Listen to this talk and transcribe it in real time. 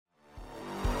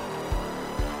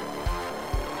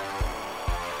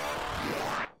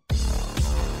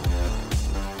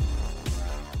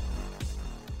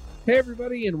Hey,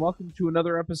 everybody, and welcome to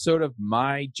another episode of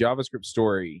My JavaScript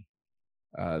Story.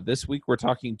 This week, we're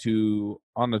talking to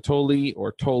Anatoly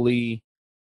or Toly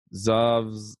Zaslavsky.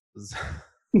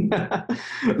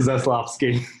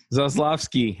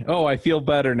 Oh, I feel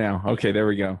better now. Okay, there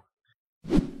we go.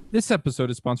 This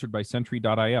episode is sponsored by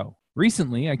Sentry.io.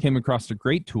 Recently, I came across a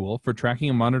great tool for tracking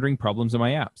and monitoring problems in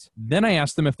my apps. Then I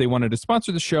asked them if they wanted to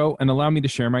sponsor the show and allow me to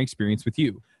share my experience with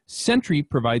you. Sentry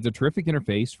provides a terrific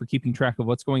interface for keeping track of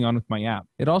what's going on with my app.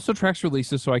 It also tracks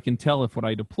releases so I can tell if what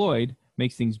I deployed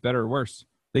makes things better or worse.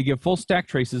 They give full stack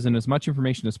traces and as much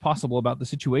information as possible about the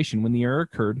situation when the error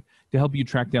occurred to help you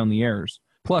track down the errors.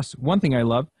 Plus, one thing I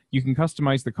love, you can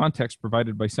customize the context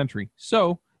provided by Sentry.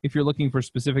 So, if you're looking for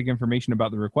specific information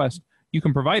about the request, you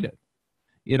can provide it.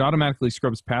 It automatically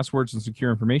scrubs passwords and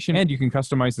secure information, and you can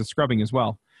customize the scrubbing as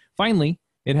well. Finally,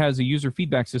 it has a user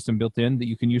feedback system built in that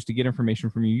you can use to get information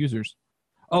from your users.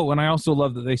 Oh, and I also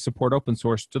love that they support open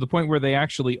source to the point where they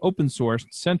actually open sourced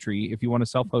Sentry if you want to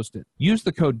self-host it. Use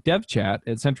the code DevChat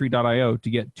at Sentry.io to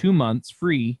get 2 months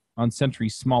free on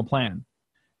Sentry's small plan.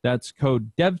 That's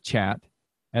code DevChat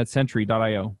at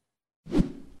Sentry.io.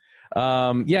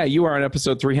 You are on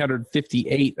episode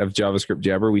 358 of JavaScript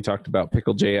Jabber. We talked about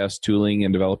Pickle.js, tooling,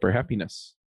 and developer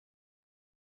happiness.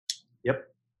 Yep.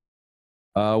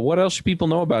 What else should people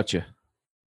know about you?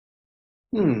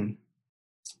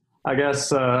 I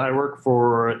guess I work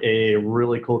for a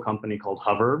really cool company called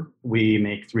Hover. We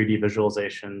make 3D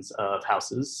visualizations of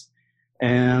houses.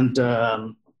 And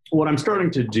what I'm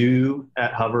starting to do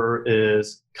at Hover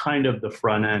is kind of the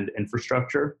front-end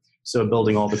infrastructure. So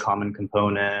building all the common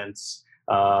components,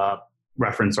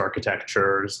 reference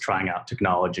architectures, trying out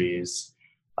technologies.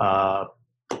 That's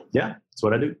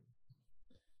what I do.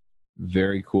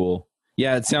 Very cool.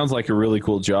 Yeah, it sounds like a really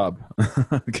cool job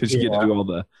because you get to do all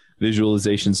the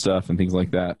visualization stuff and things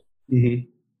like that.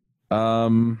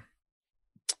 Mm-hmm.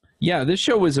 This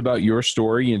show is about your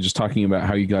story and just talking about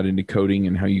how you got into coding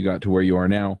and how you got to where you are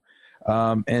now.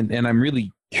 And I'm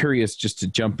really curious just to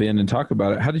jump in and talk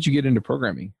about it. How did you get into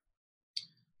programming?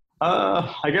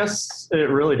 I guess it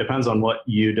really depends on what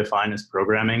you define as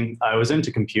programming. I was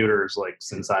into computers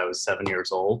since I was 7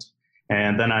 years old.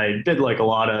 And then I did a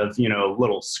lot of,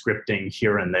 little scripting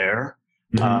here and there.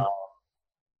 Mm-hmm.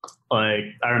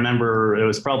 I remember it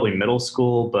was probably middle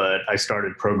school, but I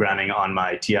started programming on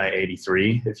my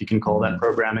TI-83, if you can call that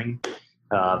programming.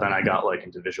 Then I got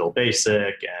into Visual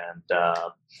Basic, and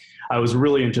I was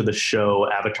really into the show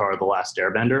Avatar: The Last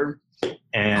Airbender.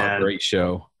 And great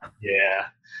show. Yeah.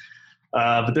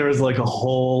 But there was a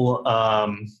whole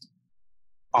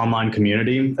online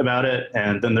community about it.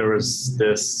 And then there was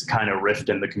this kind of rift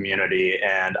in the community,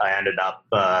 and I ended up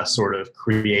sort of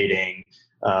creating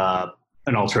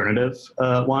an alternative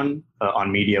one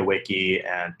on MediaWiki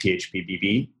and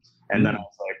PHPBB. And then I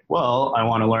was like, well, I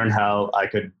want to learn how I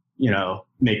could,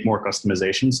 make more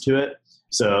customizations to it.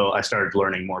 So I started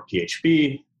learning more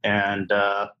PHP. And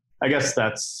I guess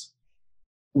that's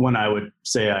when I would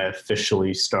say I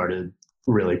officially started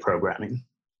really programming.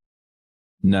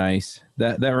 Nice.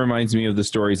 That reminds me of the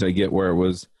stories I get where it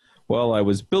was, well, I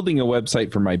was building a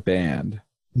website for my band.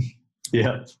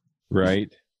 Yeah.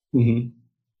 Right? Mm-hmm.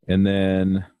 And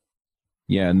then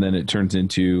it turns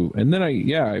into, and then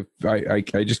I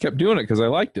just kept doing it because I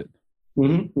liked it.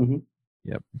 Mm-hmm. Mm-hmm.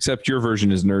 Yep. Except your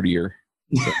version is nerdier.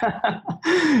 So.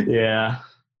 Yeah.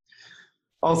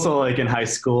 Also, in high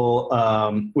school,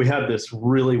 we had this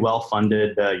really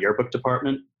well-funded yearbook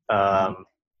department. I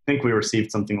think we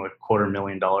received something like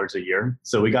 $250,000 a year.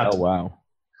 So we got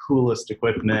coolest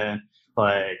equipment,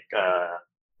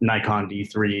 Nikon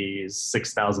D3s,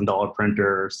 $6,000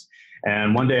 printers.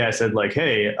 And one day I said,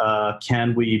 hey,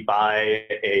 can we buy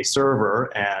a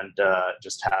server and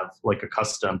just have a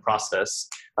custom process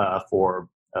for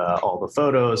all the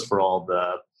photos, for all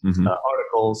the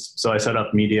articles. So I set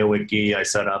up MediaWiki. I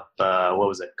set up,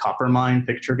 Coppermine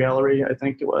Picture Gallery, I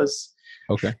think it was.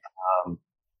 Okay.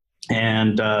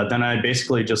 And then I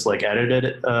basically just edited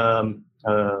it and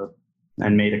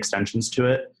made extensions to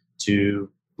it to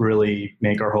really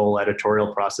make our whole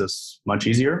editorial process much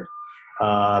easier.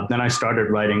 Then I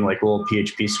started writing little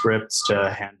PHP scripts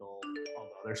to handle all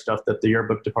the other stuff that the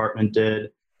yearbook department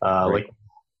did.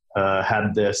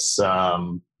 Had this,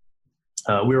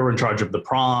 we were in charge of the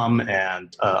prom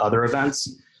and other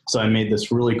events. So I made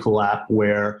this really cool app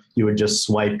where you would just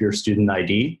swipe your student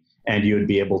ID and you would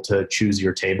be able to choose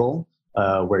your table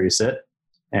where you sit.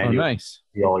 And you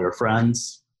see all your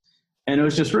friends. And it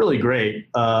was just really great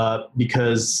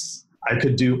because I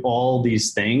could do all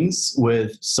these things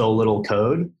with so little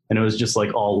code, and it was just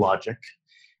all logic.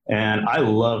 And I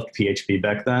loved PHP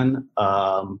back then.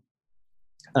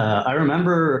 I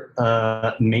remember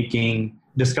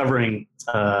discovering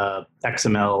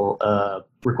XML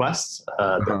requests,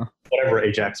 whatever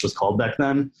Ajax was called back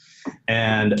then.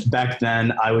 And back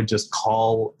then, I would just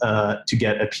call to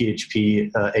get a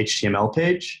PHP HTML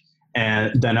page,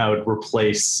 and then I would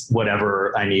replace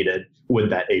whatever I needed with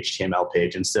that HTML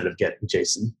page instead of getting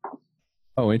JSON.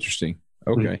 Oh, interesting.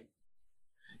 Okay. Mm-hmm.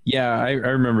 Yeah, I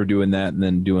remember doing that, and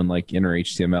then doing like inner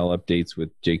HTML updates with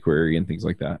jQuery and things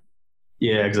like that.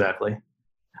 Yeah, exactly.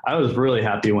 I was really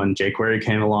happy when jQuery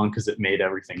came along because it made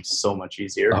everything so much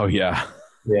easier. Oh, yeah.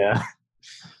 Yeah.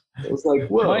 It was like,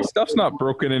 whoa. My stuff's not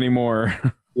broken anymore.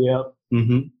 Yep.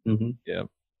 Mm-hmm. Mm-hmm. Yep.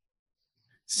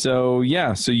 So,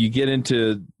 yeah, so you get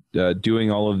into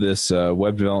doing all of this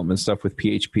web development stuff with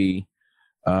PHP.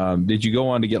 Did you go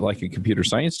on to get like a computer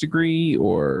science degree,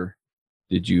 or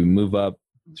did you move up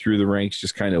through the ranks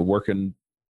just kind of working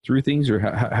through things, or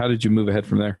how did you move ahead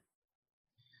from there?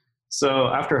 So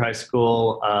after high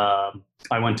school,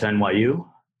 I went to NYU,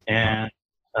 and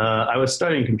I was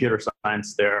studying computer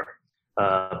science there,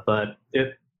 but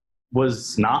it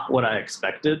was not what I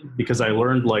expected, because I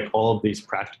learned like all of these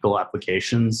practical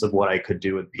applications of what I could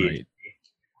do with PHP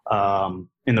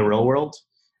in the real world.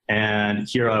 And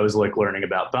here I was like learning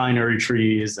about binary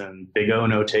trees and big O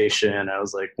notation. I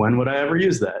was like, when would I ever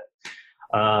use that?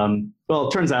 Well,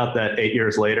 it turns out that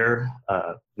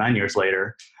 9 years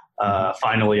later,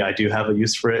 finally I do have a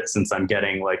use for it, since I'm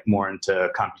getting like more into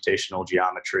computational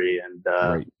geometry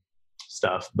and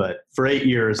stuff. But for 8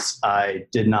 years, I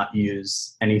did not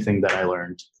use anything that I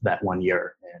learned that 1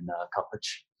 year in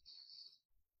college.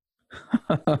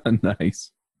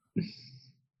 Nice.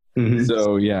 Mm-hmm.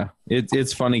 So yeah,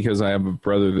 it's funny because I have a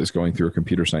brother that's going through a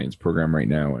computer science program right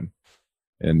now,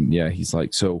 and yeah, he's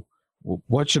like, so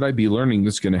what should I be learning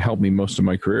that's going to help me most of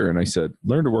my career? And I said,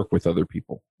 learn to work with other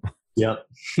people. Yep.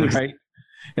 Right.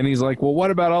 And he's like, well, what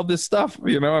about all this stuff?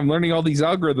 I'm learning all these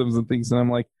algorithms and things. And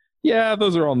I'm like, yeah,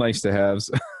 those are all nice to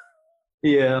haves.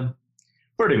 Yeah,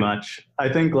 pretty much.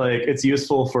 I think like it's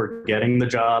useful for getting the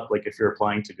job, like if you're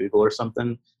applying to Google or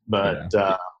something, but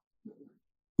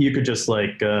you could just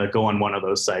like go on one of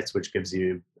those sites, which gives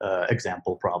you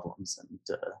example problems. And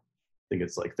I think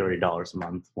it's like $30 a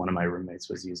month. One of my roommates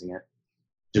was using it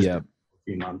just a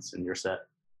few months, and you're set.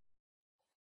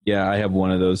 Yeah, I have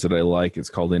one of those that I like. It's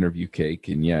called Interview Cake.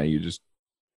 And yeah, you just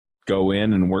go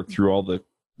in and work through all the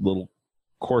little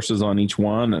courses on each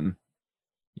one. And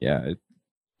yeah,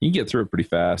 you get through it pretty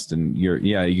fast. And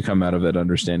you come out of it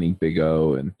understanding Big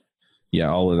O and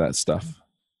all of that stuff.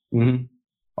 Mm-hmm.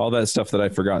 All that stuff that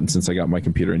I've forgotten since I got my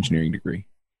computer engineering degree.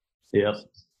 Yep.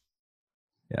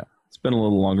 Yeah. It's been a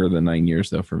little longer than 9 years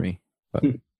though for me. But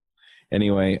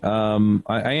anyway,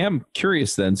 I am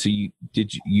curious then. So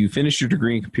you finish your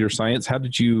degree in computer science? How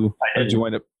did you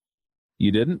wind up?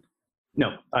 You didn't?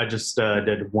 No, I just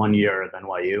did 1 year at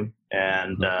NYU,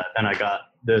 and then I got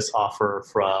this offer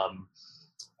from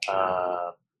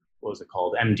what was it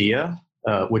called, MDia,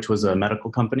 which was a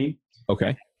medical company.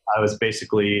 Okay. I was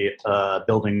basically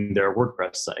building their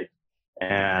WordPress site,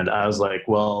 and I was like,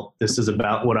 well, this is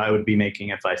about what I would be making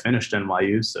if I finished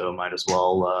NYU, so might as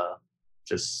well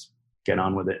just get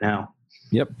on with it now.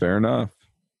 Yep, fair enough.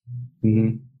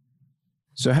 Mm-hmm.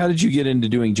 So how did you get into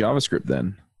doing JavaScript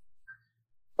then?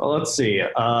 Well, let's see.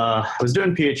 I was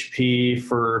doing PHP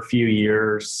for a few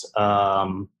years,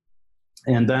 and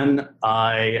then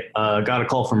I got a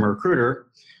call from a recruiter,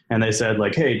 and they said,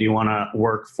 like, hey, do you want to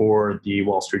work for the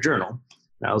Wall Street Journal?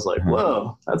 And I was like,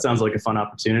 whoa, that sounds like a fun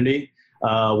opportunity.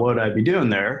 What would I be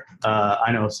doing there?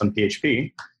 I know some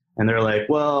PHP. And they're like,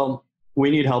 well, we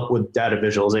need help with data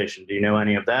visualization. Do you know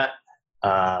any of that?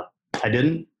 I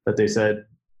didn't, but they said,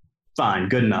 fine,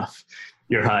 good enough.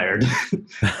 You're hired.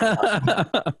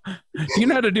 You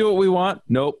know how to do what we want?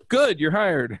 Nope. Good, you're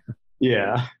hired.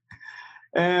 Yeah.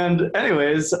 And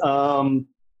anyways,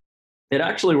 it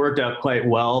actually worked out quite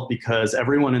well because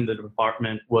everyone in the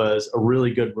department was a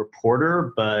really good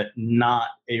reporter, but not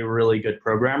a really good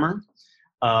programmer.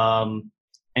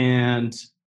 And,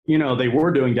 they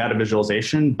were doing data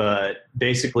visualization, but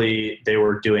basically they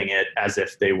were doing it as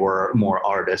if they were more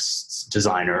artists,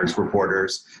 designers,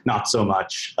 reporters, not so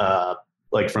much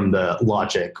like from the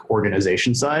logic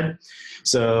organization side.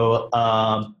 So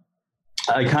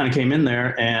I kind of came in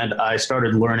there and I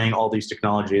started learning all these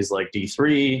technologies like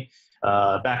D3,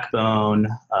 Backbone,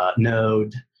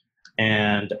 Node,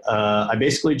 and I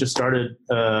basically just started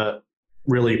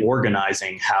really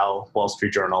organizing how Wall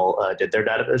Street Journal did their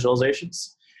data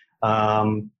visualizations.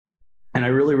 And I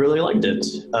really, really liked it.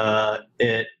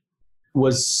 It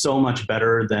was so much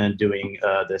better than doing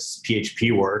this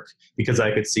PHP work because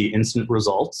I could see instant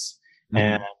results.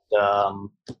 And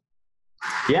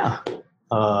Yeah.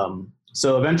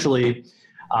 So eventually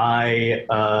I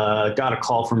got a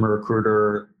call from a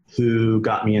recruiter who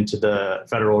got me into the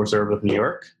Federal Reserve of New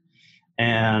York.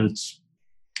 And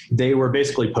they were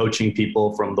basically poaching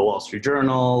people from the Wall Street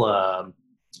Journal,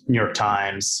 New York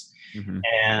Times. Mm-hmm.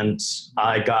 And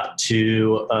I got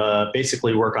to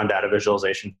basically work on data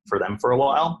visualization for them for a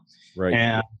while. Right.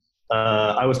 And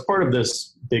I was part of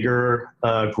this bigger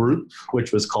group,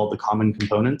 which was called the Common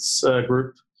Components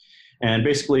group. And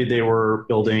basically they were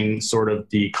building sort of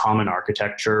the common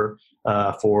architecture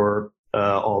for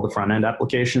all the front-end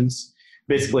applications.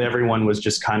 Basically everyone was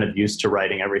just kind of used to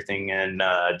writing everything in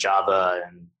Java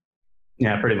and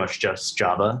pretty much just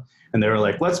Java. And they were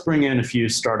like, let's bring in a few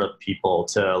startup people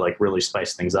to like really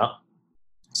spice things up.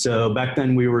 So back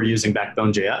then we were using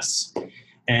Backbone.js,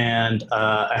 and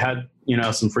I had,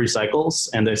 some free cycles,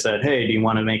 and they said, hey, do you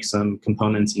want to make some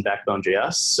components in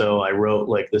Backbone.js? So I wrote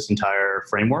like this entire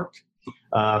framework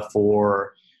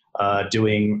for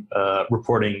doing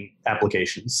reporting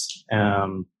applications.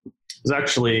 It was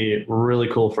actually a really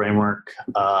cool framework.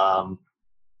 I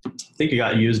think it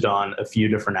got used on a few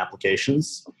different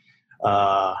applications.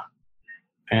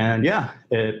 And yeah,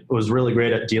 it was really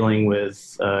great at dealing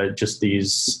with just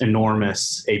these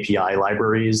enormous API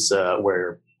libraries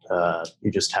where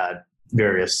you just had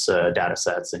various data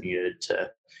sets and you needed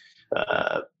to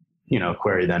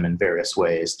query them in various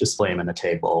ways, display them in a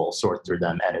table, sort through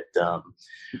them, edit them.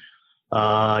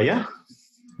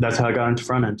 That's how I got into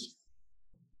front end.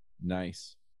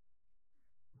 Nice.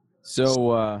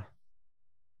 So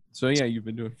yeah, you've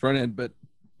been doing front end, but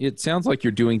it sounds like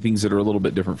you're doing things that are a little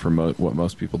bit different from what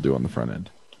most people do on the front end.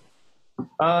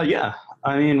 Yeah.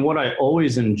 I mean, what I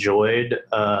always enjoyed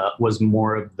was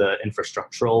more of the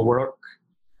infrastructural work.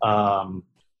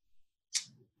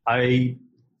 I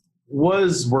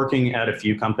was working at a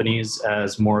few companies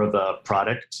as more of a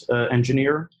product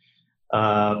engineer,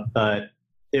 but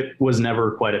it was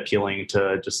never quite appealing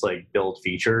to just like build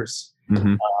features.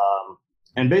 Mm-hmm.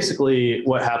 And basically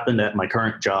what happened at my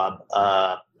current job,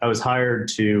 I was hired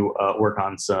to work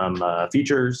on some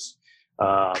features,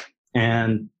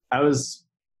 and I was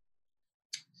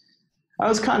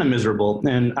kind of miserable.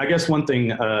 And I guess one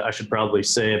thing I should probably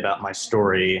say about my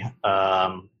story,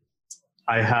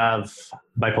 I have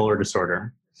bipolar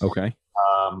disorder. Okay.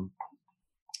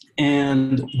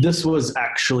 And this was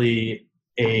actually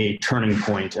a turning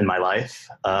point in my life.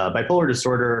 Bipolar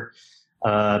disorder,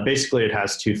 basically it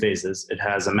has two phases. It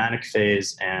has a manic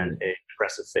phase and a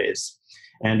depressive phase.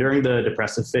 And during the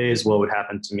depressive phase, what would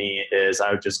happen to me is I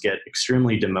would just get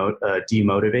extremely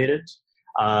demotivated.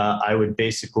 I would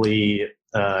basically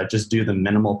just do the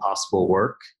minimal possible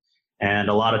work. And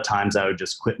a lot of times I would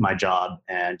just quit my job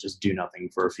and just do nothing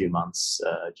for a few months,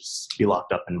 just be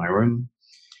locked up in my room.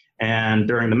 And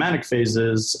during the manic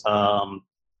phases,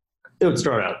 it would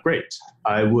start out great.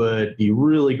 I would be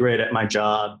really great at my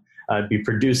job. I'd be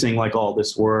producing like all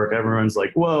this work. Everyone's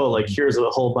like, whoa, like here's a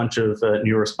whole bunch of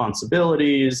new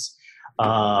responsibilities.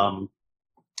 But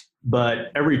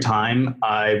every time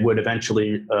I would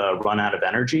eventually run out of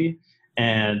energy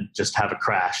and just have a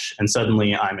crash. And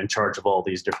suddenly I'm in charge of all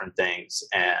these different things.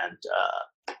 And,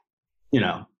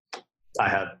 I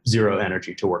have zero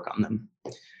energy to work on them.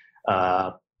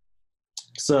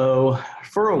 So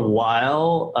for a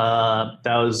while,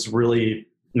 that was really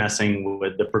messing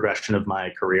with the progression of my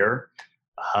career.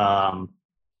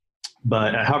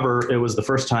 But however, it was the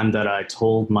first time that I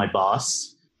told my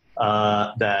boss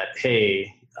that,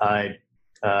 hey, I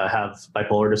have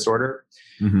bipolar disorder.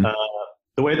 Mm-hmm.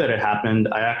 The way that it happened,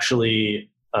 I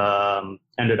actually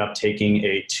ended up taking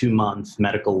a 2-month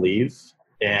medical leave.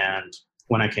 And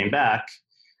when I came back,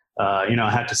 I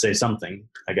had to say something,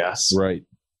 I guess. Right.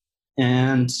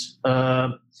 And,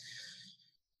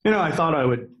 I thought I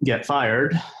would get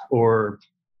fired or,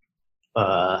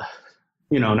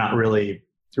 not really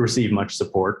receive much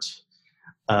support.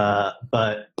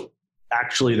 But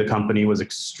actually the company was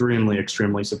extremely,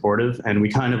 extremely supportive. And we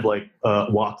kind of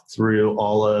walked through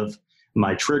all of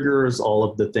my triggers, all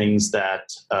of the things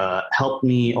that help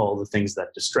me, all the things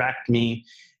that distract me.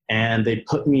 And they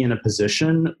put me in a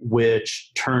position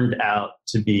which turned out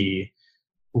to be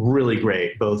really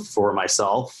great, both for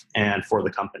myself and for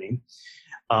the company.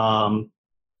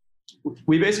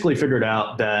 We basically figured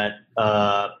out that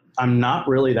I'm not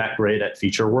really that great at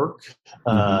feature work.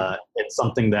 It's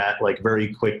something that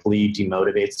very quickly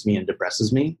demotivates me and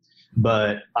depresses me.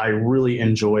 But I really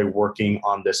enjoy working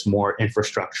on this more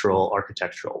infrastructural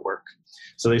architectural work.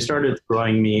 So they started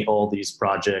throwing me all these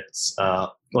projects,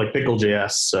 like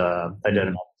Pickle.js. I did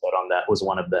an episode on that, was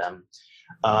one of them,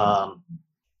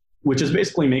 which is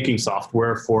basically making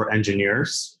software for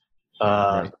engineers.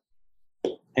 Right.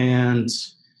 And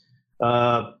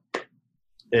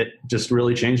it just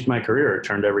really changed my career. It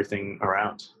turned everything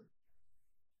around.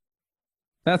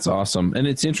 That's awesome. And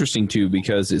it's interesting too,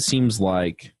 because it seems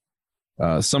like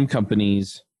some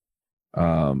companies,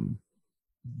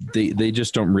 they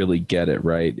just don't really get it,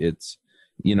 right? It's,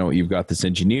 you've got this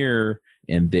engineer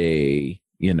and they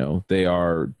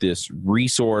are this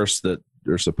resource that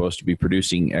they're supposed to be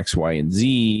producing X, Y, and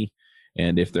Z.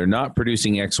 And if they're not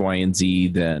producing X, Y, and Z,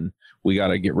 then we got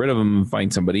to get rid of them and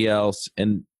find somebody else.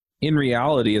 And in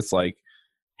reality, it's like,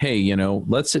 hey,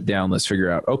 let's sit down. Let's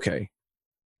figure out, okay,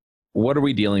 what are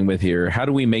we dealing with here? How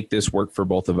do we make this work for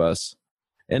both of us?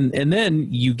 And then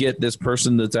you get this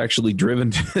person that's actually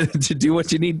driven to do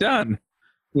what you need done.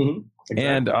 Mm-hmm. Exactly.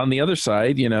 And on the other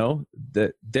side,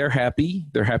 that they're happy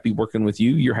working with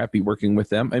you. You're happy working with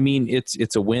them. I mean,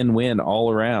 it's a win-win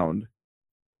all around.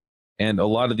 And a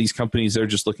lot of these companies, they're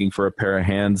just looking for a pair of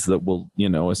hands that will,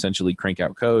 essentially crank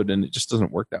out code, and it just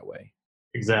doesn't work that way.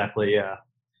 Exactly. Yeah.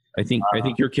 I think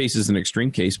your case is an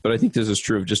extreme case, but I think this is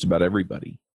true of just about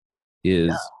everybody.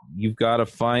 You've got to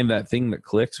find that thing that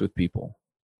clicks with people.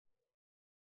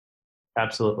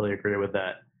 Absolutely agree with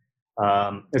that.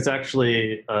 It's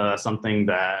actually something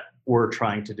that we're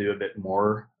trying to do a bit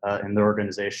more in the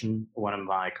organization. One of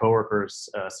my coworkers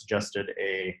suggested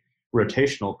a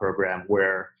rotational program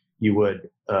where you would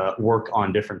work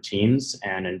on different teams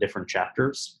and in different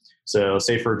chapters. So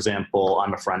say, for example,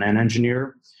 I'm a front-end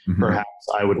engineer. Mm-hmm. Perhaps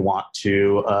I would want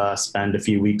to spend a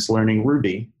few weeks learning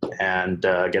Ruby and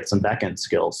get some back-end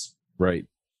skills. Right.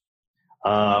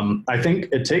 I think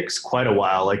it takes quite a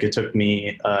while. Like it took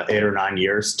me 8 or 9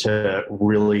 years to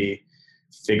really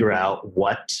figure out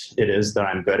what it is that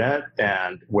I'm good at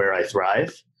and where I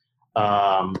thrive.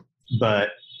 But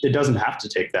it doesn't have to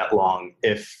take that long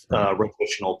if a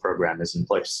rotational program is in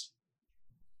place.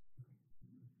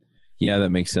 Yeah,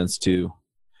 that makes sense too.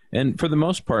 And for the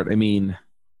most part, I mean,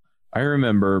 I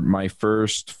remember my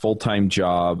first full-time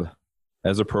job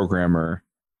as a programmer,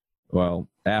 well,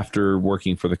 after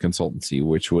working for the consultancy,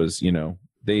 which was,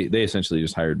 they essentially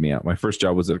just hired me out. My first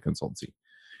job was at a consultancy.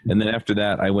 And then after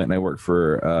that, I went and I worked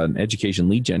for an education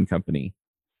lead gen company,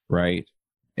 right?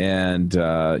 And,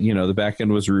 the back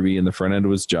end was Ruby and the front end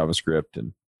was JavaScript.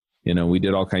 And, we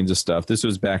did all kinds of stuff. This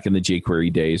was back in the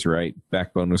jQuery days, right?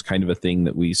 Backbone was kind of a thing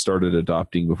that we started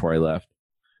adopting before I left.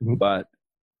 Mm-hmm. But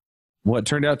what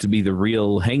turned out to be the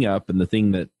real hang up and the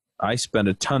thing that I spent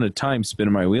a ton of time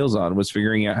spinning my wheels on was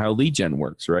figuring out how lead gen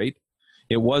works, right?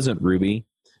 It wasn't Ruby.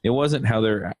 It wasn't how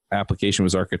their application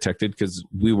was architected because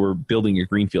we were building a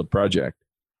greenfield project.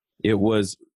 It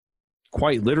was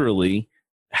quite literally,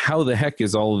 how the heck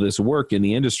is all of this work in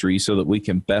the industry so that we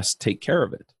can best take care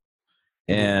of it?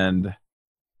 And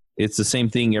it's the same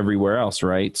thing everywhere else,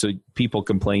 right? So people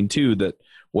complain too that,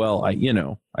 well, I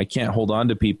can't hold on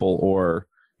to people or,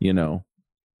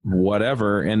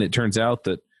 whatever. And it turns out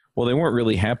that, well, they weren't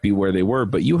really happy where they were,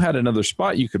 but you had another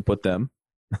spot you could put them,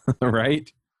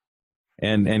 right?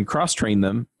 And cross-train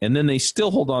them, and then they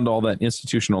still hold on to all that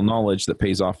institutional knowledge that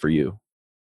pays off for you.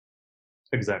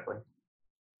 Exactly.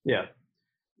 Yeah.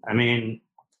 I mean,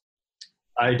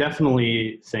 I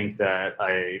definitely think that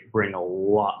I bring a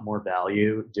lot more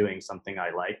value doing something I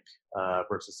like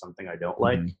versus something I don't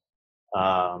like.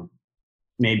 Mm-hmm.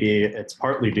 Maybe it's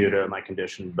partly due to my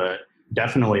condition, but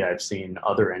definitely I've seen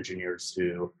other engineers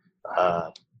who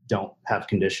don't have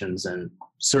conditions and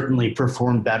certainly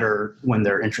perform better when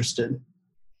they're interested.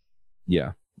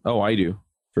 Yeah. Oh, I do,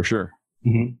 for sure.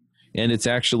 Mm-hmm. And it's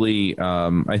actually,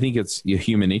 I think it's a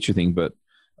human nature thing, but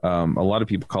a lot of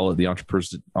people call it the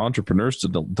entrepreneur's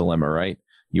dilemma, right?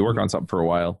 You work on something for a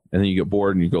while, and then you get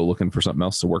bored and you go looking for something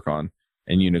else to work on,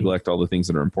 and you neglect all the things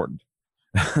that are important.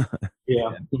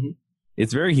 Yeah. Mm-hmm.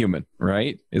 It's very human,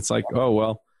 right? It's like, oh,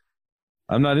 well,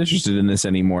 I'm not interested in this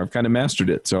anymore. I've kind of mastered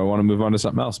it, so I want to move on to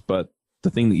something else. But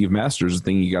the thing that you've mastered is the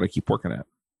thing you got to keep working at.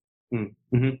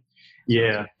 Mm-hmm.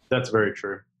 Yeah, that's very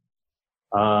true.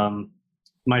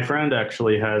 My friend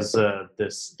actually has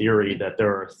this theory that there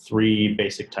are 3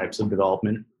 basic types of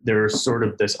development. There's sort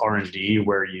of this R&D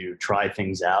where you try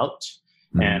things out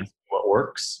and see what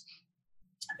works.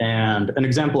 And an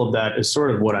example of that is sort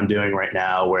of what I'm doing right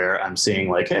now, where I'm seeing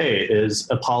like, hey, is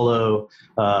Apollo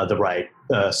the right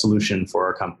solution for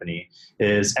our company?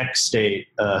 Is XState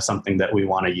something that we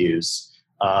want to use?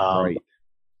 Right.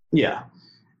 Yeah.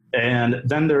 And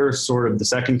then there's sort of the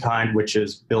second kind, which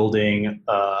is building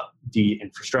the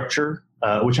infrastructure,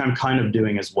 which I'm kind of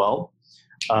doing as well.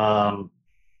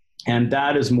 And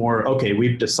that is more, okay,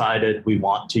 we've decided we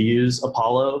want to use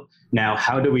Apollo. Now,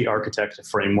 how do we architect a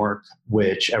framework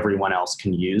which everyone else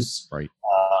can use? Right.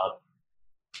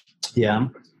 Yeah.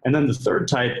 And then the third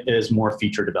type is more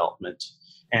feature development.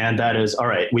 And that is, all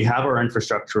right, we have our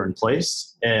infrastructure in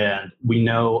place and we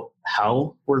know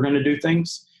how we're going to do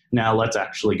things. Now let's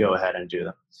actually go ahead and do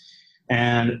them.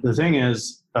 And the thing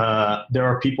is, there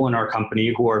are people in our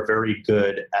company who are very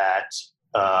good at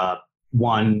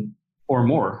one or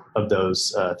more of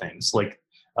those things. Like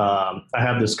I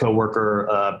have this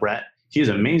coworker, Brett. He's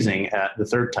amazing at the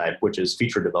third type, which is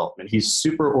feature development. He's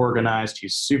super organized.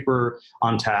 He's super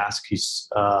on task. He's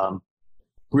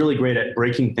really great at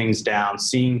breaking things down,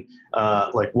 seeing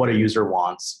like what a user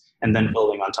wants, and then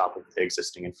building on top of the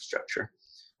existing infrastructure.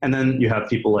 And then you have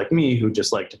people like me who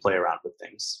just like to play around with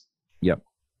things. Yep.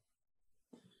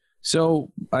 So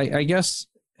I guess,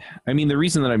 I mean, the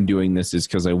reason that I'm doing this is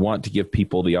because I want to give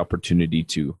people the opportunity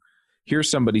to hear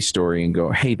somebody's story and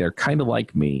go, hey, they're kind of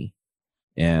like me.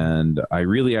 And I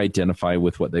really identify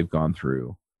with what they've gone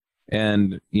through.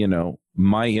 And, you know,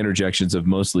 my interjections have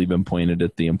mostly been pointed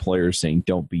at the employer saying,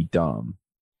 don't be dumb.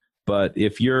 But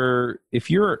if you're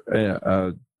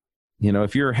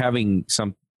having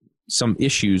some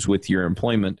issues with your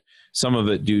employment, some of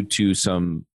it due to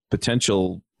some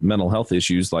potential mental health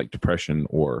issues like depression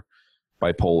or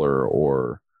bipolar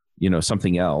or, you know,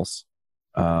 something else,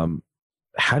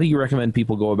 how do you recommend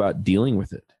people go about dealing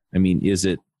with it? I mean, is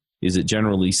it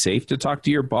generally safe to talk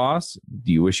to your boss?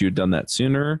 Do you wish you had done that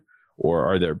sooner? Or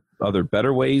are there other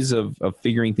better ways of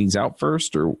figuring things out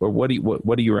first? Or what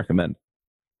do you recommend?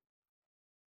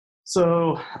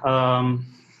 So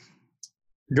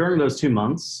during those 2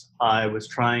 months, I was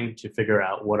trying to figure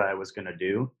out what I was going to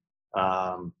do.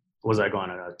 Was I going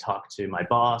to talk to my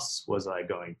boss? Was I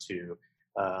going to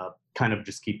kind of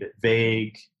just keep it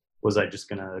vague? Was I just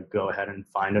going to go ahead and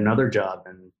find another job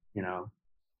and, you know,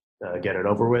 get it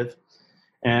over with?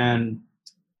 And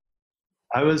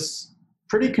I was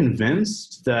pretty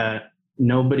convinced that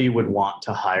nobody would want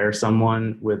to hire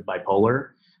someone with bipolar,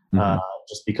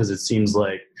 just because it seems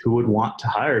like who would want to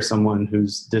hire someone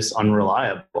who's this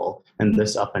unreliable and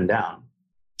this up and down?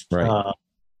 Right.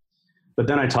 But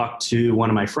then I talked to one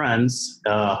of my friends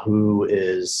who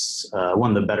is one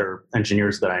of the better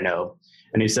engineers that I know.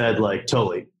 And he said, like,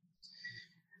 totally.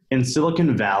 In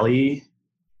Silicon Valley,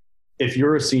 if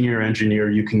you're a senior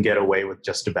engineer, you can get away with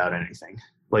just about anything.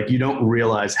 Like, you don't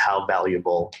realize how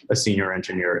valuable a senior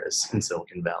engineer is in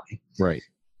Silicon Valley. Right.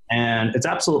 And it's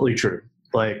absolutely true.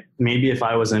 Like, maybe if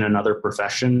I was in another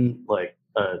profession, like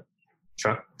a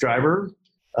truck driver,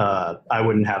 I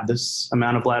wouldn't have this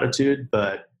amount of latitude,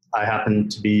 but I happen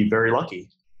to be very lucky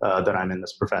that I'm in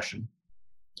this profession.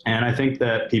 And I think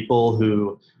that people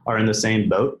who are in the same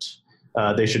boat,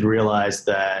 they should realize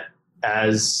that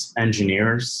as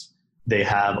engineers, they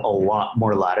have a lot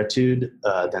more latitude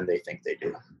than they think they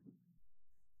do.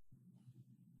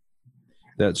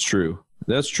 That's true.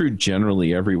 That's true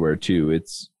generally everywhere too.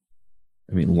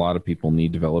 I mean, a lot of people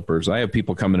need developers. I have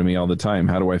people coming to me all the time.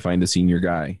 How do I find a senior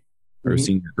guy or a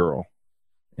senior girl?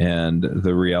 And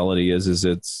the reality is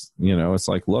it's, you know, it's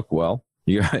like, look, well,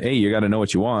 you got to know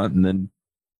what you want. And then,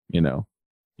 you know,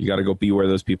 you got to go be where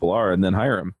those people are and then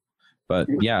hire them. But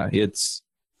yeah,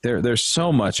 there's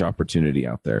so much opportunity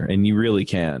out there and you really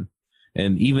can.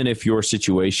 And even if your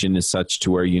situation is such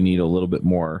to where you need a little bit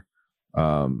more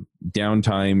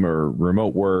downtime or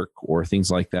remote work or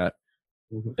things like that,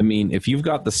 I mean, if you've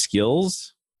got the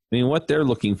skills, I mean, what they're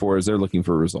looking for is they're looking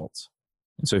for results.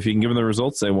 And so if you can give them the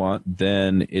results they want,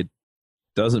 then it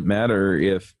doesn't matter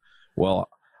if, well,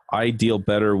 I deal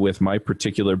better with my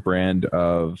particular brand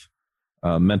of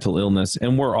mental illness.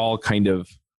 And we're all kind of,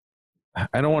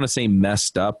 I don't want to say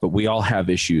messed up, but we all have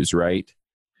issues, right?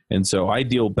 And so I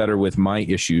deal better with my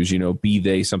issues, you know, be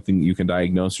they something you can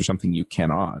diagnose or something you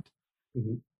cannot,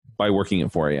 by working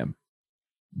at 4 a.m.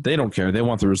 They don't care. They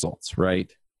want the results, right?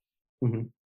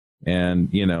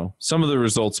 And, you know, some of the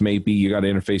results may be you got to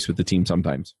interface with the team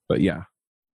sometimes. But yeah,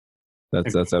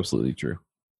 that's absolutely true.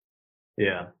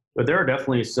 Yeah. But there are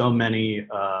definitely so many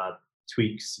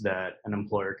tweaks that an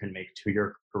employer can make to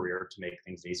your career to make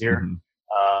things easier.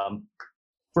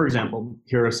 For example,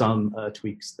 here are some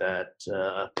tweaks that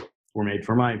were made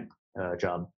for my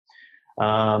job.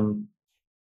 When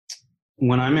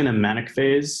I'm in a manic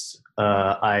phase,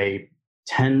 I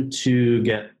tend to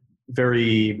get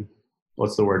very,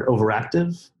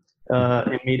 overactive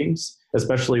in meetings,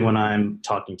 especially when I'm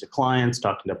talking to clients,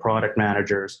 talking to product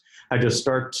managers. I just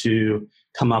start to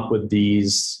come up with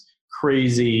these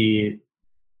crazy,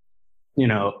 you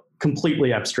know,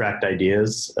 completely abstract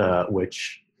ideas,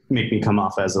 which make me come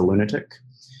off as a lunatic.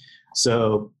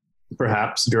 So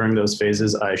perhaps during those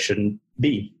phases, I shouldn't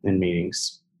be in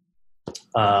meetings.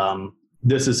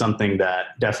 This is something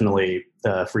that definitely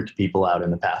freaked people out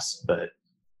in the past, but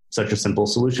such a simple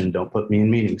solution. Don't put me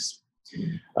in meetings.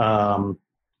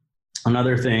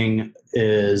 Another thing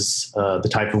is the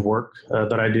type of work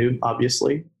that I do,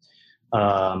 obviously.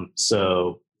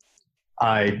 So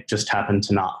I just happen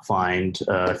to not find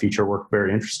feature work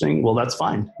very interesting. Well, that's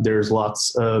fine. There's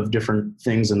lots of different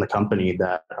things in the company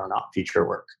that are not feature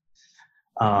work.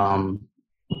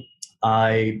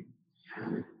 I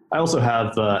also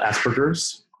have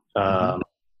Asperger's.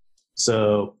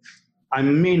 So I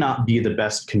may not be the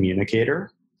best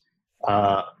communicator.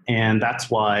 And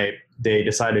that's why they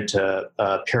decided to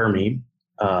pair me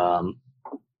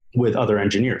with other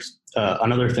engineers.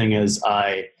 Another thing is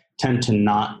I tend to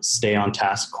not stay on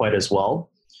task quite as well,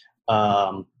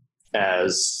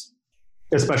 as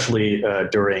especially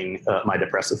during my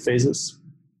depressive phases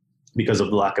because of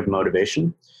the lack of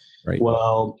motivation. Right.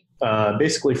 Well,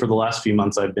 basically for the last few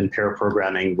months, I've been pair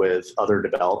programming with other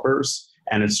developers,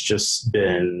 and it's just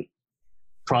been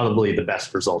probably the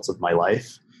best results of my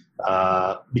life.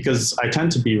 Because I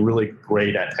tend to be really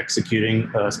great at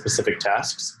executing specific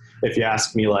tasks. If you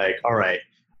ask me like, all right,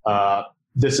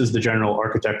 this is the general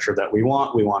architecture that we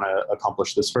want to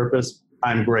accomplish this purpose,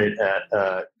 I'm great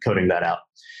at coding that out.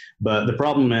 But the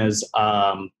problem is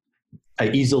I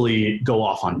easily go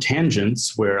off on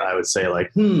tangents where I would say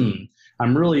like,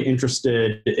 I'm really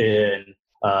interested in,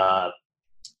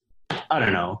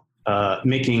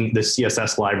 making the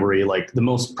CSS library like the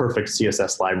most perfect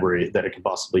CSS library that it could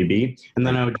possibly be. And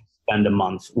then I would spend a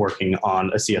month working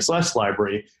on a CSS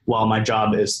library while my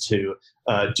job is to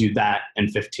do that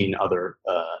and 15 other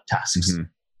tasks. Mm-hmm.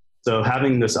 So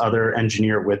having this other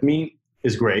engineer with me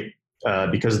is great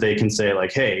because they can say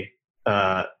like, hey,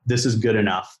 this is good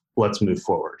enough. Let's move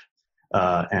forward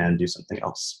and do something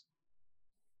else.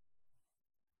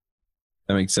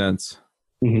 That makes sense.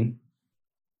 Mm-hmm.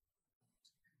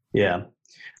 Yeah.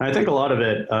 And I think a lot of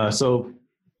it, a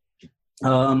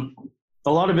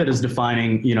lot of it is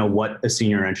defining, what a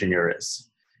senior engineer is.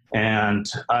 And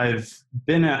I've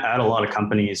been at a lot of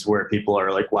companies where people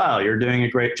are like, wow, you're doing a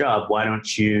great job. Why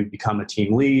don't you become a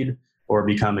team lead or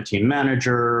become a team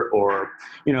manager or,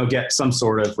 get some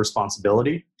sort of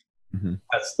responsibility? Mm-hmm.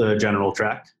 That's the general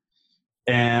track.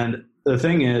 And the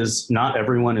thing is, not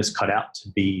everyone is cut out to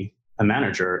be a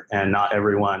manager and not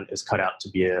everyone is cut out to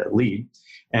be a lead.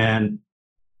 And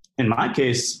in my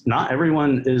case, not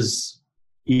everyone is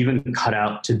even cut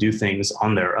out to do things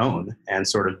on their own and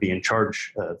sort of be in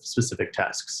charge of specific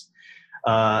tasks.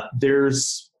 I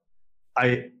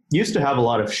used to have a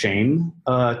lot of shame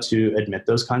to admit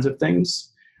those kinds of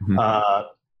things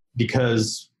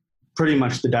because pretty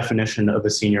much the definition of a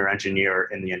senior engineer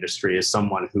in the industry is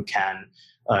someone who can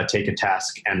take a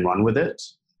task and run with it.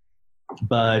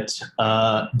 But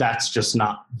that's just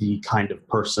not the kind of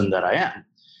person that I am.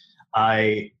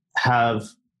 I have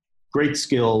great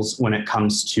skills when it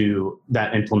comes to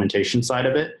that implementation side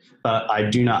of it, but I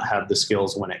do not have the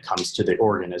skills when it comes to the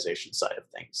organization side of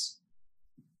things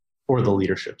or the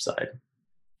leadership side.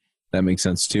 That makes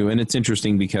sense too. And it's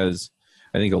interesting because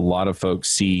I think a lot of folks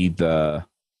see the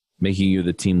making you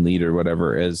the team lead or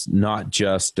whatever as not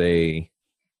just a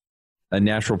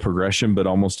natural progression, but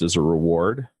almost as a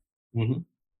reward. Mm-hmm.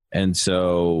 And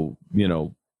so,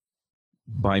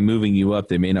 by moving you up,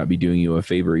 they may not be doing you a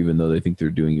favor, even though they think they're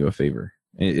doing you a favor.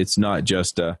 It's not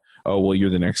just oh, well, you're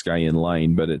the next guy in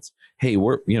line, but it's, hey,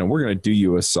 we're going to do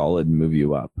you a solid and move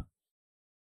you up.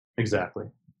 Exactly.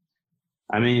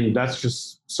 I mean, that's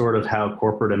just sort of how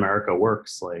corporate America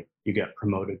works. Like you get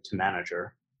promoted to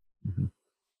manager. Mm-hmm.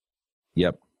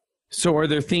 Yep. So are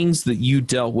there things that you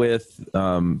dealt with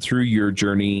through your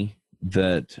journey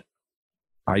that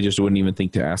I just wouldn't even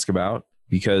think to ask about?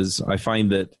 Because I find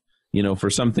that, for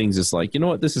some things it's like,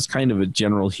 this is kind of a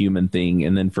general human thing.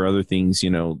 And then for other things,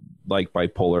 like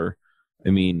bipolar, I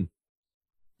mean,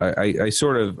 I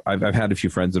sort of, I've had a few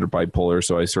friends that are bipolar,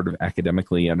 so I sort of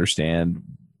academically understand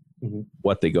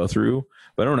what they go through,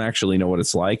 but I don't actually know what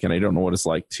it's like. And I don't know what it's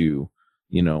like to,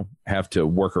 have to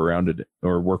work around it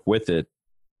or work with it,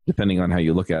 depending on how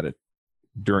you look at it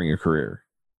during a career.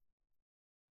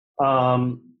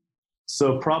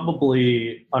 So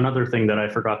probably another thing that I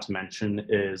forgot to mention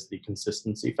is the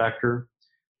consistency factor.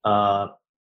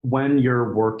 When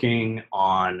you're working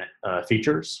on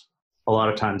features, a lot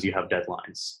of times you have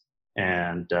deadlines.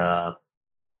 And,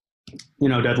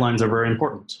 deadlines are very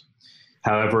important.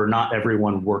 However, not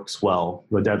everyone works well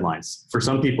with deadlines. For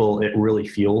some people, it really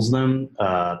fuels them,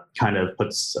 kind of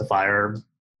puts a fire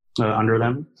under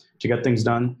them to get things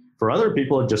done. For other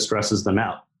people, it just stresses them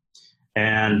out.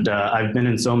 And I've been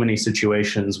in so many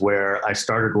situations where I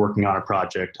started working on a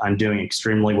project, I'm doing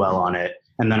extremely well on it,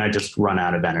 and then I just run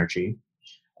out of energy.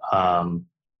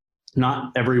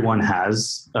 not everyone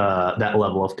has that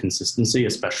level of consistency,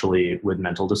 especially with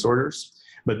mental disorders.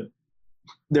 But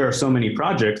there are so many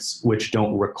projects which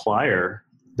don't require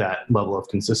that level of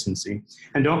consistency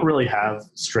and don't really have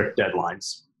strict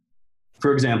deadlines.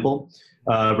 For example,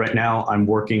 right now I'm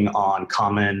working on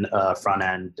common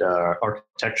front-end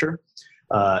architecture.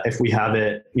 If we have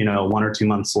it, 1 or 2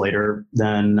 months later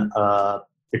than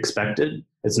expected,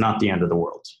 it's not the end of the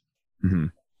world. Mm-hmm.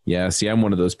 Yeah. See, I'm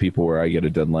one of those people where I get a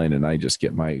deadline and I just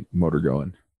get my motor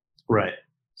going. Right.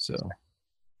 So,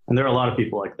 and there are a lot of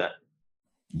people like that.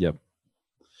 Yep.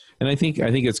 And I think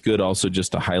it's good also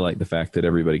just to highlight the fact that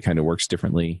everybody kind of works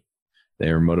differently. They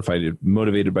are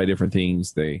motivated by different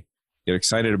things. They get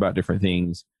excited about different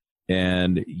things.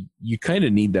 And you kind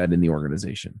of need that in the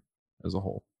organization as a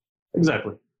whole.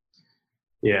 Exactly.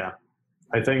 Yeah.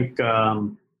 I think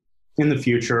in the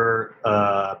future,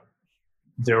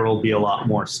 there will be a lot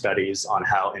more studies on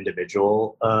how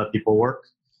individual people work.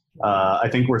 I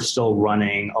think we're still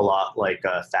running a lot like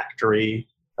a factory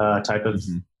type of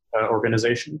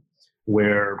organization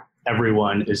where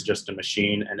everyone is just a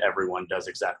machine and everyone does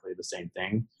exactly the same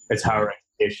thing. It's how our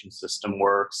education system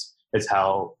works. It's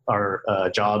how our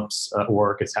jobs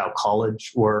work. It's how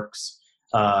college works.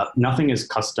 Nothing is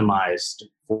customized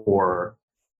for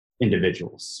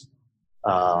individuals.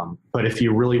 But if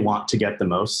you really want to get the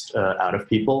most out of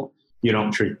people, you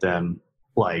don't treat them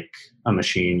like a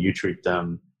machine. You treat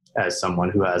them as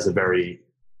someone who has a very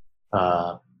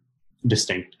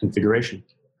distinct configuration.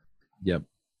 Yep.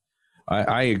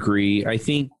 I agree. I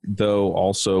think, though,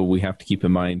 also we have to keep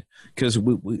in mind, because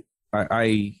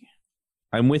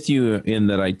I'm with you in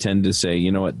that I tend to say, you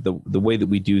know what, the way that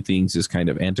we do things is kind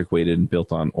of antiquated and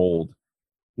built on old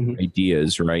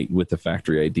ideas, right, with the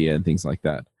factory idea and things like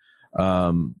that.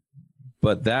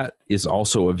 But that is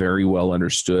also a very well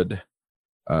understood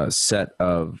set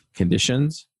of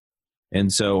conditions.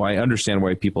 And so I understand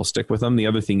why people stick with them. The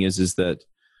other thing is that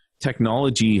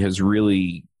technology has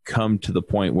really come to the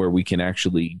point where we can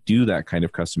actually do that kind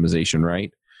of customization,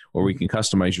 right? Or we can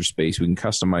customize your space. We can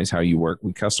customize how you work.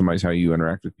 We customize how you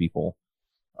interact with people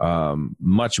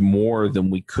much more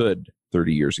than we could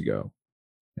 30 years ago.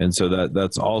 And so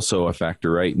that's also a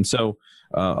factor, right? And so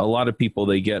a lot of people,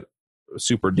 they get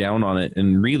super down on it.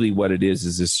 And really what it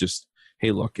is it's just,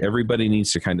 hey, look, everybody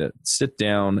needs to kind of sit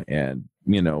down and,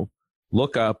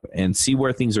 look up and see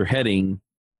where things are heading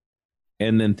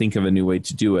and then think of a new way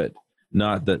to do it.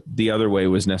 Not that the other way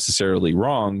was necessarily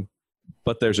wrong,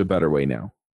 but there's a better way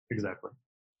now. Exactly.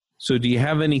 So do you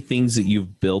have any things that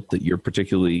you've built that you're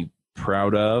particularly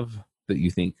proud of that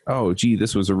you think, oh, gee,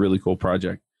 this was a really cool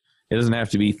project? It doesn't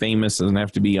have to be famous. It doesn't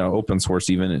have to be open source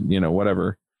even,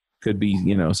 whatever. Could be,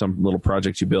 some little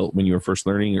project you built when you were first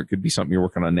learning, or it could be something you're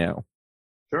working on now.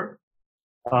 Sure.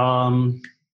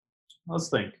 Let's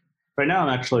think. Right now, I'm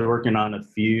actually working on a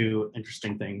few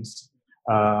interesting things.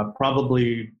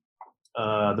 Probably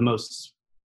the most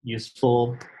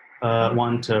useful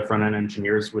one to front-end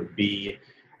engineers would be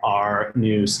our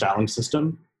new styling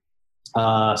system.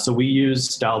 So we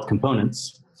use styled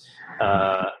components,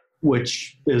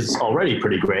 which is already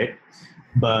pretty great,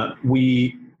 but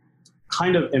we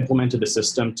kind of implemented a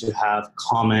system to have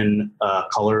common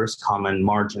colors, common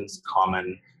margins,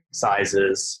 common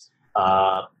sizes.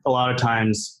 A lot of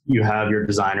times you have your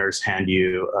designers hand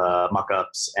you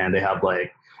mock-ups and they have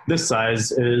like, this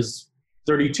size is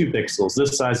 32 pixels,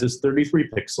 this size is 33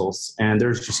 pixels, and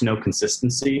there's just no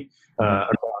consistency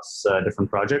across different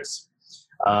projects.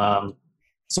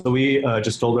 So we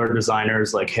just told our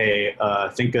designers like, hey,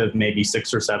 think of maybe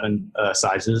 6 or 7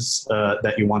 sizes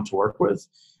that you want to work with,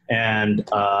 and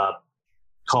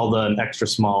call them extra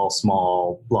small,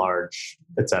 small, large,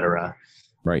 etc.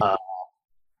 Right.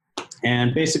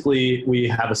 And basically, we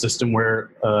have a system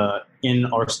where in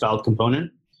our styled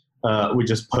component, we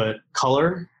just put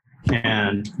color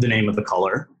and the name of the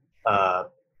color,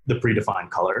 the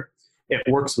predefined color. It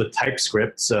works with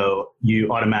TypeScript, so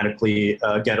you automatically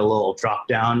get a little drop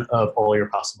down of all your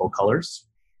possible colors.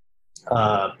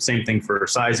 Same thing for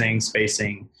sizing,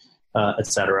 spacing,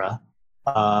 etc.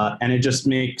 And it just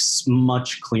makes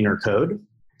much cleaner code.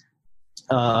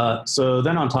 So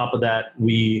then on top of that,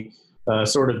 we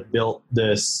sort of built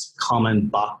this common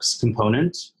box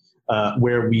component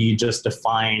where we just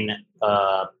define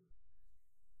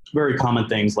very common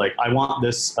things like, I want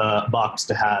this box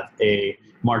to have a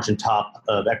margin top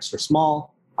of extra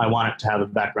small. I want it to have a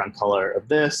background color of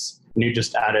this, and you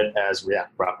just add it as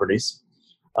React properties.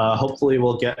 Hopefully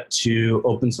we'll get to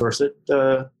open source it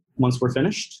once we're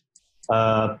finished.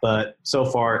 But so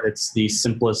far it's the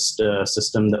simplest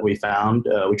system that we found.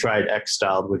 We tried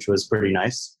Xstyled, which was pretty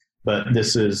nice. but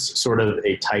this is sort of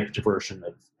a typed version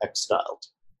of Xstyled.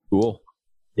 Cool.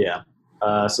 Yeah.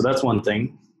 So that's one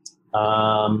thing.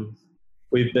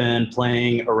 We've been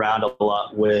playing around a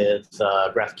lot with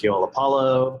GraphQL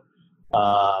Apollo.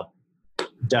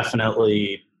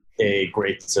 Definitely a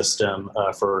great system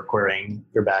for querying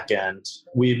your backend.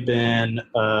 We've been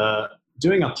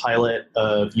doing a pilot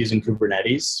of using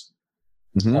Kubernetes.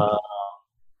 Mm-hmm.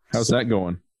 How's that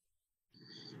going?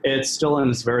 It's still in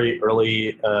its very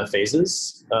early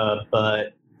phases,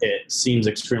 but it seems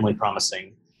extremely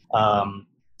promising.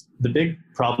 The big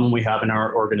problem we have in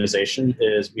our organization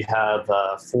is we have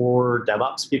 4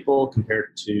 DevOps people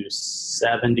compared to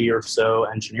 70 or so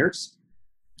engineers.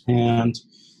 And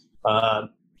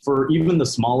for even the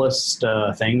smallest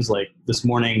things, like this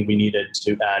morning we needed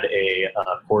to add a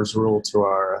CORS rule to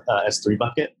our S3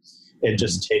 bucket. It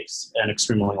just takes an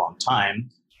extremely long time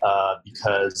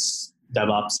because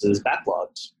DevOps is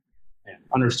backlogged, and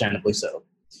understandably so.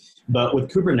 But with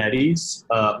Kubernetes,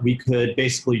 we could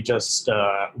basically just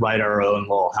write our own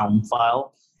little Helm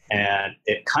file, and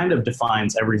it kind of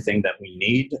defines everything that we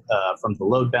need, from the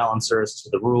load balancers to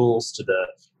the rules to the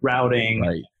routing.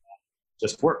 Right.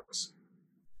 Just works.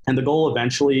 And the goal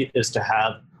eventually is to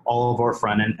have all of our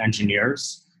front-end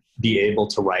engineers be able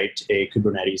to write a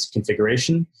Kubernetes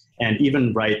configuration and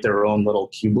even write their own little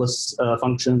kubeless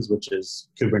functions, which is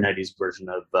Kubernetes version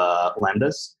of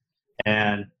Lambdas,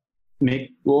 and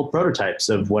make little prototypes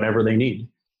of whatever they need.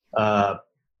 I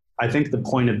think the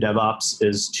point of DevOps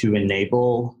is to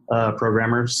enable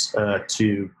programmers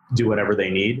to do whatever they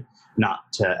need,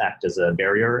 not to act as a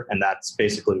barrier. And that's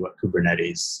basically what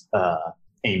Kubernetes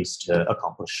aims to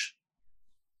accomplish.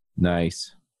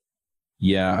 Nice.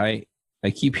 Yeah, I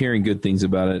keep hearing good things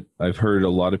about it. I've heard a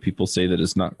lot of people say that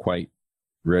it's not quite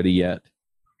ready yet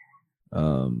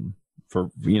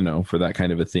for that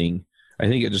kind of a thing. I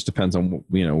think it just depends on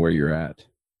where you're at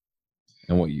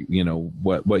and what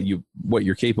what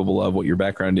you're capable of, what your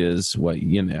background is,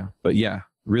 But yeah,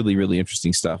 really, really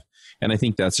interesting stuff. And I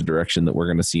think that's a direction that we're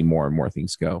going to see more and more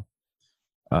things go.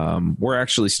 We're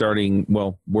actually starting.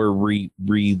 Well, we're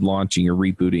relaunching or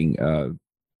rebooting a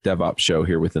DevOps show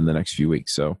here within the next few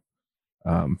weeks. So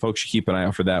folks should keep an eye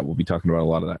out for that. We'll be talking about a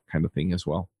lot of that kind of thing as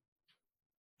well.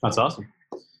 That's awesome.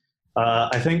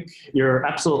 I think you're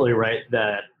absolutely right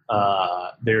that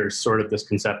there's sort of this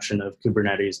conception of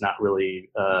Kubernetes not really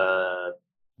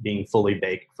being fully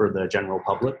baked for the general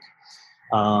public.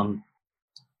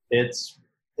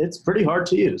 It's pretty hard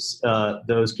to use.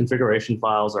 Those configuration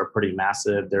files are pretty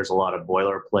massive. There's a lot of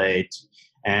boilerplate.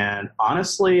 And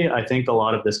honestly, I think a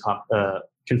lot of this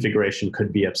configuration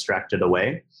could be abstracted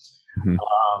away. Mm-hmm.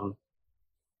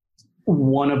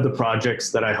 One of the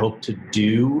projects that I hope to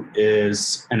do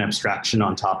is an abstraction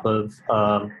on top of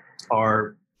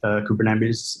our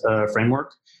Kubernetes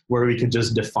framework, where we could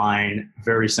just define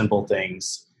very simple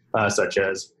things, such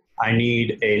as I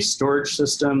need a storage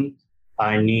system,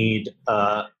 I need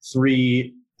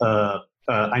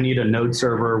I need a node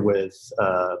server with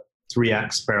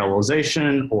 3x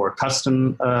parallelization or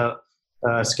custom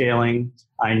scaling.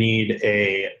 I need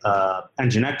a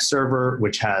Nginx server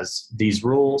which has these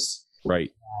rules.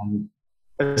 Right.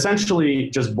 Essentially,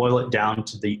 just boil it down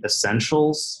to the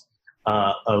essentials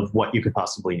of what you could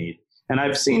possibly need. And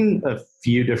I've seen a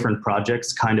few different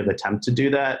projects kind of attempt to do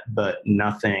that, but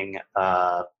nothing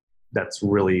that's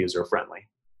really user-friendly.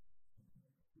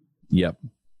 Yep.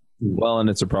 Well, and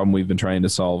it's a problem we've been trying to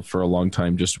solve for a long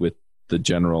time, just with the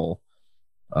general,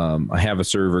 I have a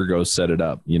server, go set it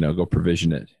up, go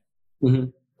provision it.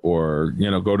 Mm-hmm. Or,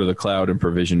 go to the cloud and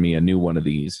provision me a new one of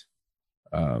these.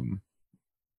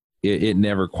 It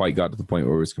never quite got to the point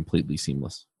where it was completely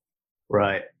seamless.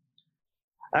 Right.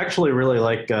 I actually really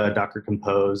like Docker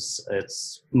Compose.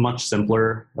 It's much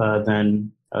simpler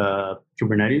than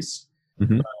Kubernetes.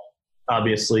 Mm-hmm.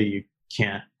 Obviously, you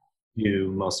can't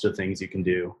do most of the things you can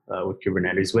do with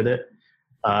Kubernetes with it.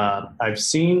 I've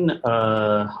seen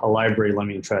a library. Let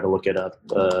me try to look it up.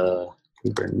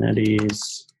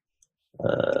 Kubernetes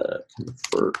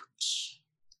convert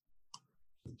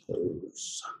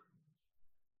compose.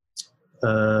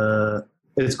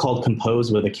 It's called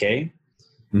Compose with a K.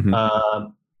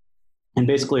 Mm-hmm. And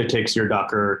basically it takes your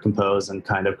Docker Compose and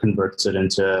kind of converts it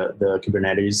into the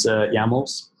Kubernetes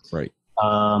YAMLs. Right.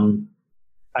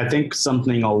 I think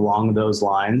something along those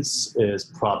lines is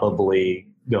probably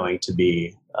going to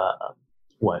be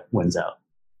what wins out.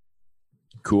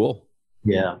 Cool.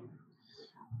 Yeah.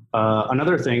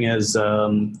 Another thing is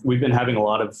we've been having a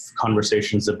lot of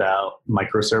conversations about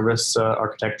microservice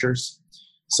architectures.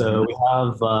 So we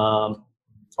have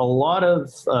a lot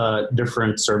of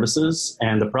different services,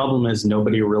 and the problem is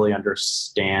nobody really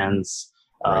understands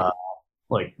Right.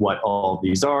 like what all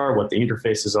these are, what the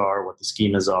interfaces are, what the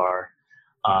schemas are.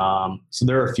 So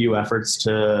there are a few efforts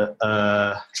to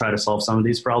try to solve some of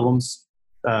these problems.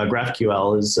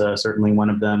 GraphQL is certainly one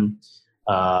of them,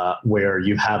 where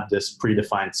you have this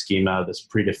predefined schema, this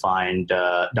predefined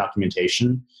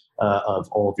documentation of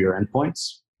all of your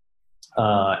endpoints.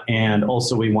 And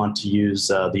also we want to use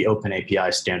the Open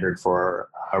API standard for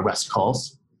REST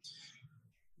calls.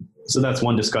 So that's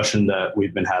one discussion that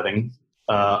we've been having.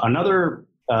 Another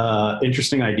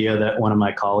interesting idea that one of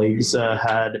my colleagues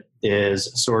had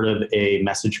is sort of a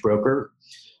message broker.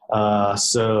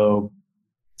 So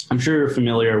I'm sure you're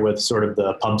familiar with sort of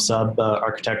the pub-sub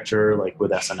architecture, like with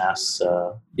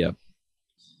SNS. Yep.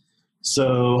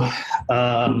 So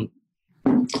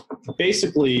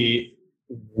basically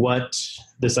what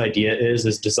this idea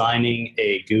is designing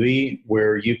a GUI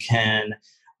where you can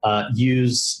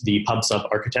use the pub-sub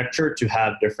architecture to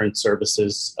have different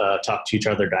services talk to each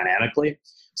other dynamically.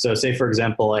 So say, for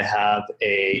example, I have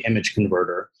a image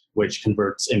converter, which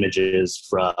converts images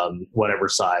from whatever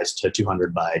size to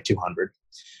 200 by 200.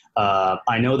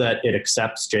 I know that it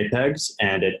accepts JPEGs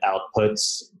and it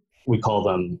outputs, we call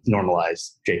them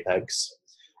normalized JPEGs.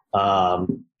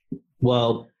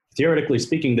 Well, theoretically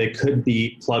speaking, they could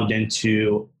be plugged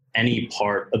into any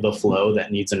part of the flow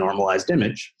that needs a normalized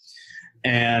image.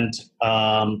 And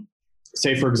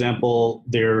say, for example,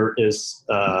 there is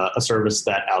a service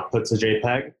that outputs a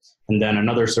JPEG, and then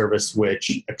another service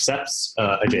which accepts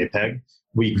a JPEG.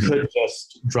 We could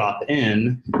just drop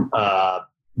in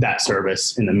that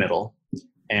service in the middle.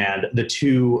 And the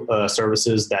two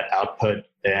services that output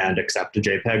and accept a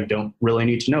JPEG don't really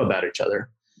need to know about each other.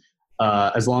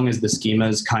 As long as the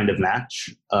schemas kind of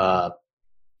match,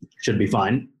 should be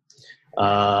fine.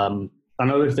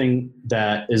 Another thing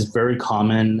that is very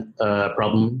common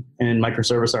problem in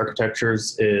microservice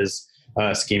architectures is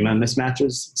schema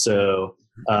mismatches. So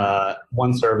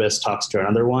one service talks to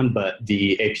another one, but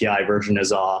the API version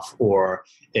is off, or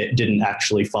it didn't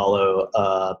actually follow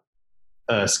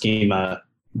a schema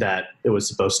that it was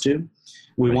supposed to.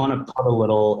 We want to put a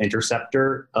little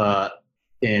interceptor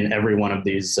in every one of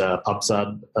these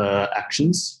pub-sub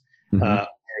actions.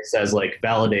 It says like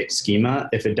validate schema.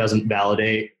 If it doesn't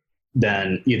validate,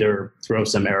 then either throw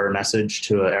some error message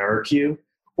to an error queue,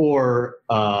 or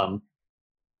handle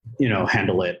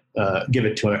it, give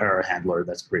it to an error handler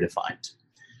that's predefined.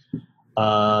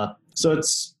 So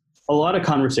it's a lot of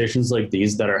conversations like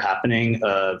these that are happening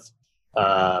of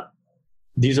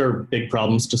these are big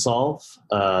problems to solve.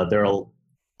 There are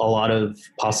a lot of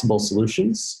possible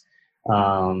solutions,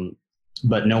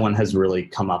 but no one has really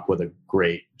come up with a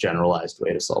great generalized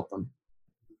way to solve them.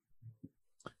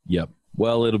 Yep.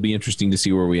 Well, it'll be interesting to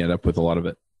see where we end up with a lot of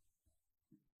it.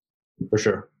 For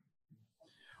sure.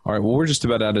 All right. Well, we're just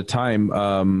about out of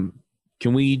time.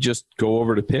 Can we just go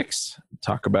over to picks,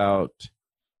 talk about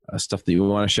stuff that you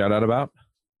want to shout out about?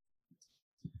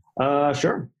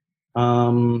 Sure.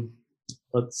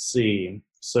 Let's see.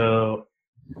 So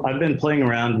I've been playing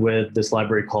around with this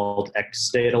library called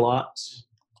XState a lot.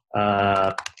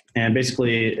 And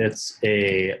basically it's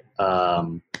a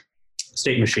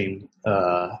state machine,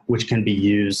 which can be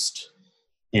used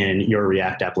in your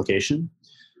React application.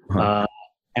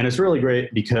 And it's really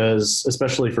great because,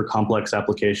 especially for complex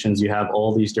applications, you have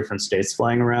all these different states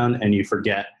flying around and you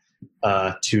forget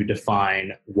to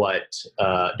define what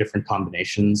different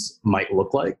combinations might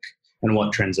look like and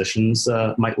what transitions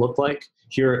might look like.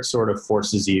 Here it sort of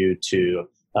forces you to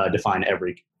define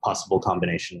every possible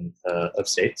combination of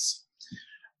states.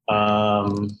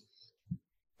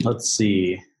 Let's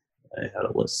see. I had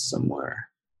a list somewhere.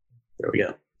 There we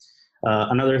go.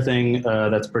 Another thing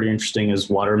that's pretty interesting is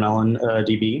Watermelon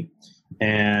DB.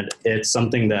 And it's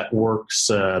something that works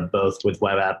both with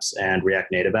web apps and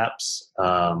React Native apps.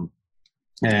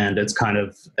 And it's kind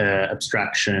of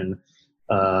abstraction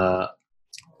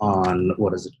on,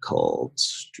 what is it called?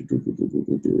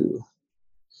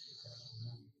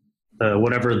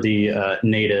 Whatever the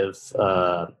native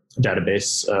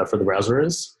database for the browser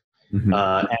is. And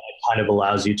it kind of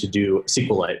allows you to do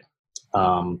SQLite.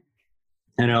 And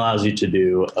it allows you to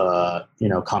do,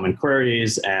 common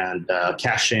queries and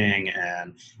caching,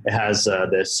 and it has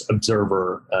this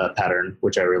observer pattern,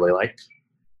 which I really like.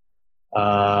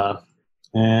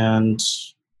 And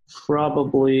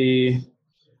probably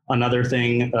another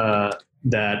thing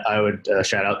that I would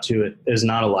shout out to, it is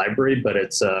not a library, but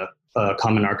it's a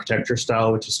common architecture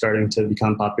style, which is starting to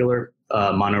become popular,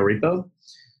 monorepo.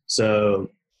 So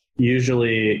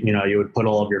usually, you would put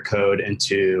all of your code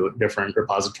into different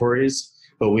repositories,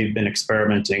 but we've been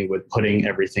experimenting with putting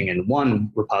everything in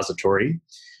one repository.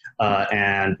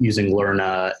 and using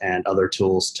Lerna and other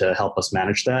tools to help us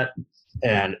manage that.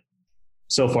 And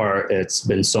so far, it's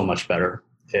been so much better.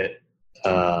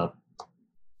 I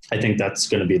think that's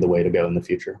going to be the way to go in the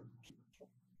future.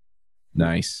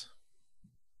 Nice.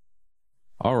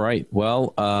 All right.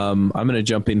 Well, I'm going to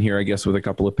jump in here, I guess, with a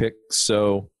couple of picks.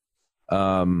 So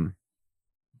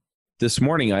this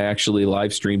morning, I actually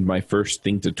live streamed my first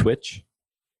thing to Twitch.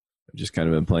 I've just kind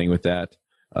of been playing with that,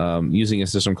 using a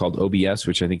system called OBS,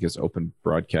 which I think is Open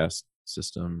Broadcast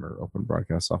System or Open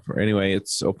Broadcast Software. Anyway,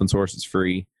 it's open source. It's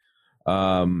free.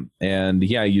 And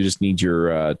yeah, you just need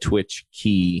your Twitch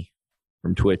key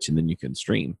from Twitch, and then you can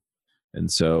stream.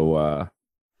 And so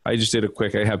I just did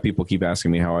I have people keep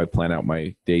asking me how I plan out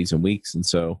my days and weeks. And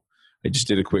so I just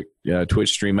did a quick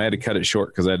Twitch stream. I had to cut it short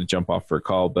because I had to jump off for a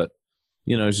call, but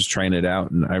I was just trying it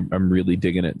out, and I'm really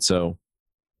digging it. So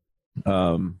yeah,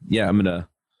 I'm going to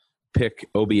pick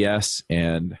OBS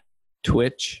and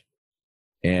Twitch,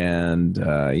 and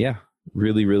yeah,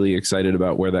 really, really excited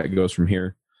about where that goes from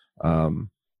here.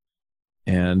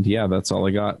 And yeah, that's all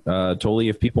I got. Toly,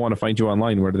 if people want to find you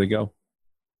online, where do they go?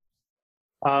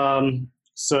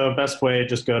 So best way,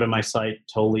 just go to my site,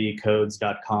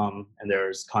 tolycodes.com, and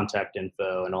there's contact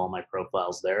info and all my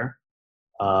profiles there.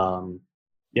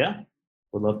 Yeah,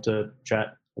 would love to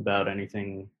chat about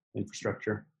anything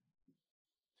infrastructure.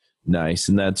 Nice.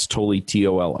 And that's Toly,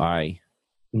 T-O-L-I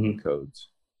codes.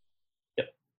 Yep.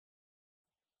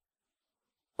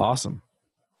 Awesome.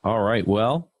 All right.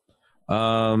 Well,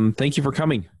 thank you for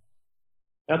coming.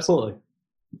 Absolutely.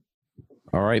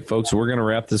 All right, folks, we're going to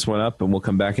wrap this one up, and we'll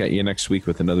come back at you next week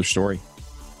with another story.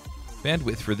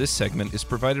 Bandwidth for this segment is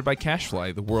provided by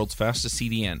CacheFly, the world's fastest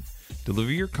CDN.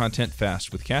 Deliver your content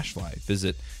fast with CacheFly.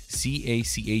 Visit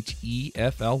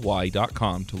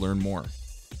CACHEFLY.com to learn more.